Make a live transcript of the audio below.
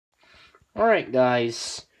Alright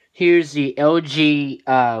guys, here's the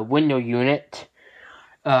LG window unit.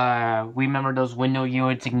 Remember those window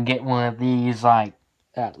units? You can get one of these like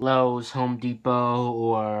at Lowe's, Home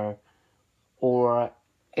Depot, or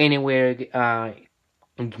anywhere you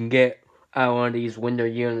can get one of these window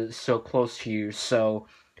units so close to you. So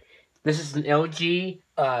this is an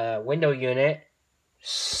LG window unit.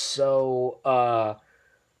 So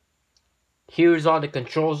here's all the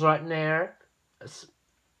controls right there.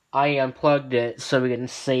 I unplugged it so we can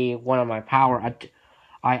see one of my power.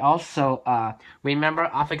 I also remember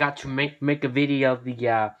I forgot to make a video of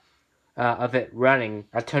it running.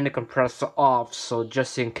 I turned the compressor off, so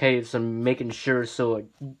just in case I'm making sure so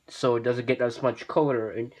it doesn't get as much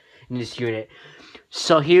colder in this unit.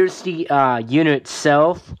 So here's the unit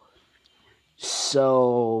itself.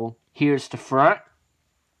 So here's the front,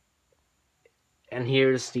 and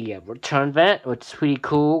here's the return vent, which is pretty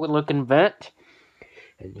cool looking vent.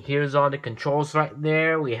 And here's all the controls right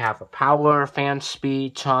there. We have a power, fan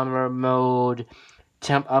speed, timer mode,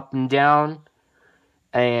 temp up and down,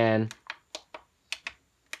 and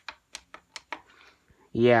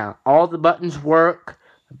yeah, all the buttons work,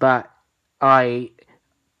 but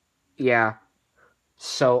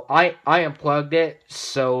so I unplugged it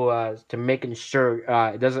so to making sure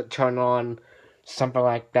it doesn't turn on, something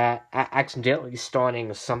like that, accidentally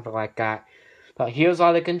starting or something like that. But here's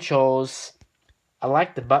all the controls. I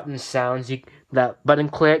like the button sounds. That button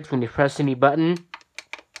clicks when you press any button,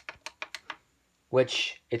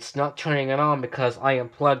 which it's not turning it on because I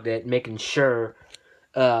unplugged it, making sure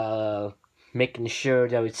that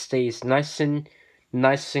it stays nice and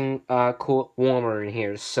cool, warmer in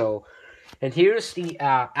here. So, and here's the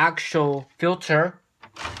actual filter.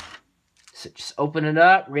 So just open it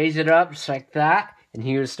up, raise it up, just like that, and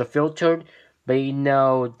here's the filter. But you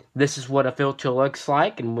know, this is what a filter looks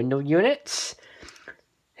like in window units.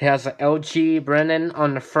 It has an LG Brennan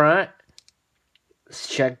on the front. Let's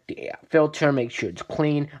check the filter, make sure it's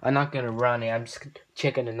clean. I'm not going to run it. I'm just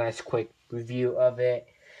checking a nice quick review of it.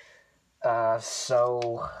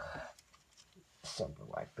 So, something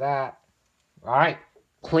like that. Alright,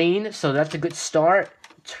 clean. So that's a good start.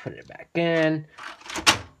 Let's put it back in.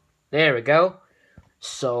 There we go.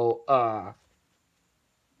 So, got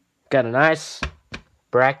a nice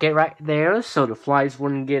bracket right there so the flies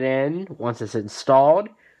wouldn't get in once it's installed.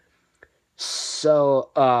 So,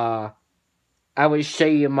 I will show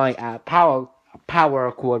you my power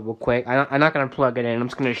cord real quick. I'm not gonna plug it in. I'm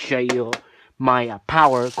just gonna show you my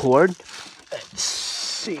power cord. Let's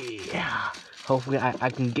see. Hopefully, I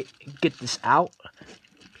can get this out.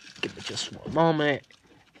 Give it just one moment.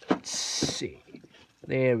 Let's see.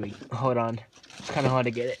 There we go. Hold on. It's kind of hard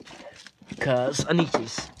to get it because I need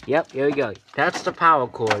these. Yep, here we go. That's the power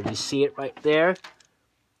cord. You see it right there.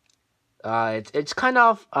 It's kind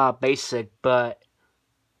of basic, but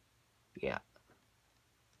yeah.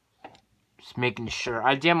 Just making sure.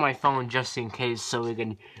 I jam my phone just in case, so we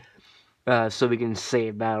can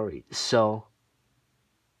save battery. So,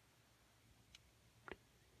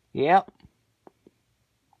 yep.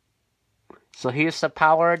 So here's the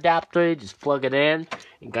power adapter. Just plug it in.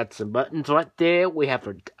 You got some buttons right there. We have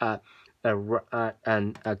a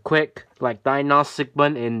quick like diagnostic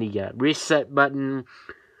button and the reset button.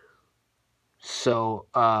 So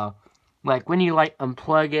like when you like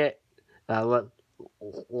unplug it, like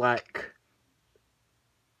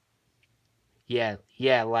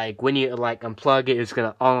when you like unplug it, it's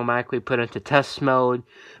gonna automatically put into test mode.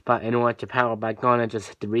 But in order to power back on it, just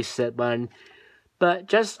hit the reset button. But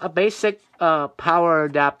just a basic power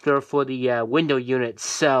adapter for the window unit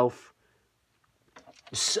itself.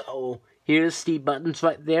 So here's the buttons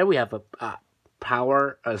right there. We have a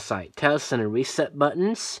power, test, and a reset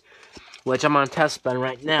buttons, which I'm on test button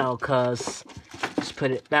right now because let's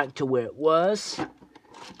put it back to where it was.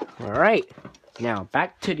 All right, now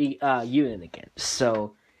back to the unit again.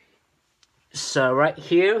 So right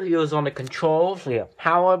here's on the controls. We have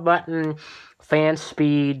power button, fan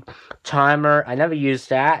speed, timer. I never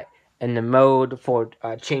used that. And the mode for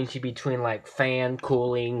changing between like fan,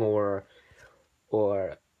 cooling, or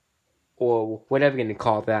whatever you're gonna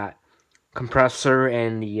call that, compressor,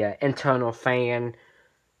 and the internal fan.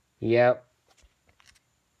 Yep.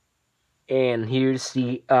 And here's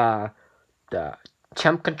the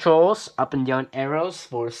temp controls, up and down arrows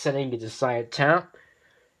for setting the desired temp.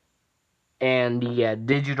 And the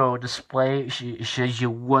digital display shows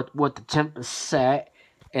you what the temp is set,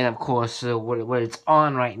 and of course what it's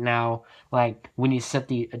on right now. Like when you set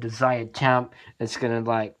the desired temp, it's gonna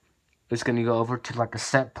go over to like a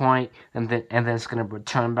set point, and then it's gonna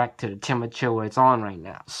return back to the temperature where it's on right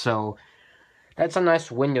now. So that's a nice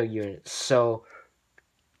window unit. So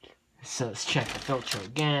So let's check the filter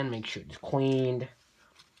again, make sure it's cleaned.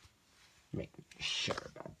 Making sure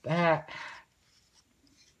about that.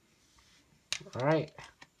 Alright.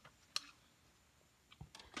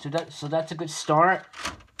 So that's a good start.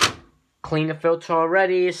 Clean the filter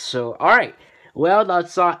already, so alright. Well,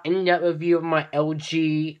 that's our in-depth review of my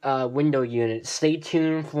LG window unit. Stay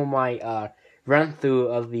tuned for my run through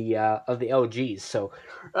of the LGs. So,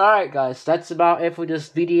 alright guys, that's about it for this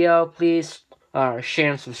video. Please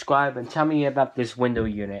share and subscribe and tell me about this window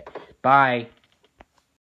unit. Bye.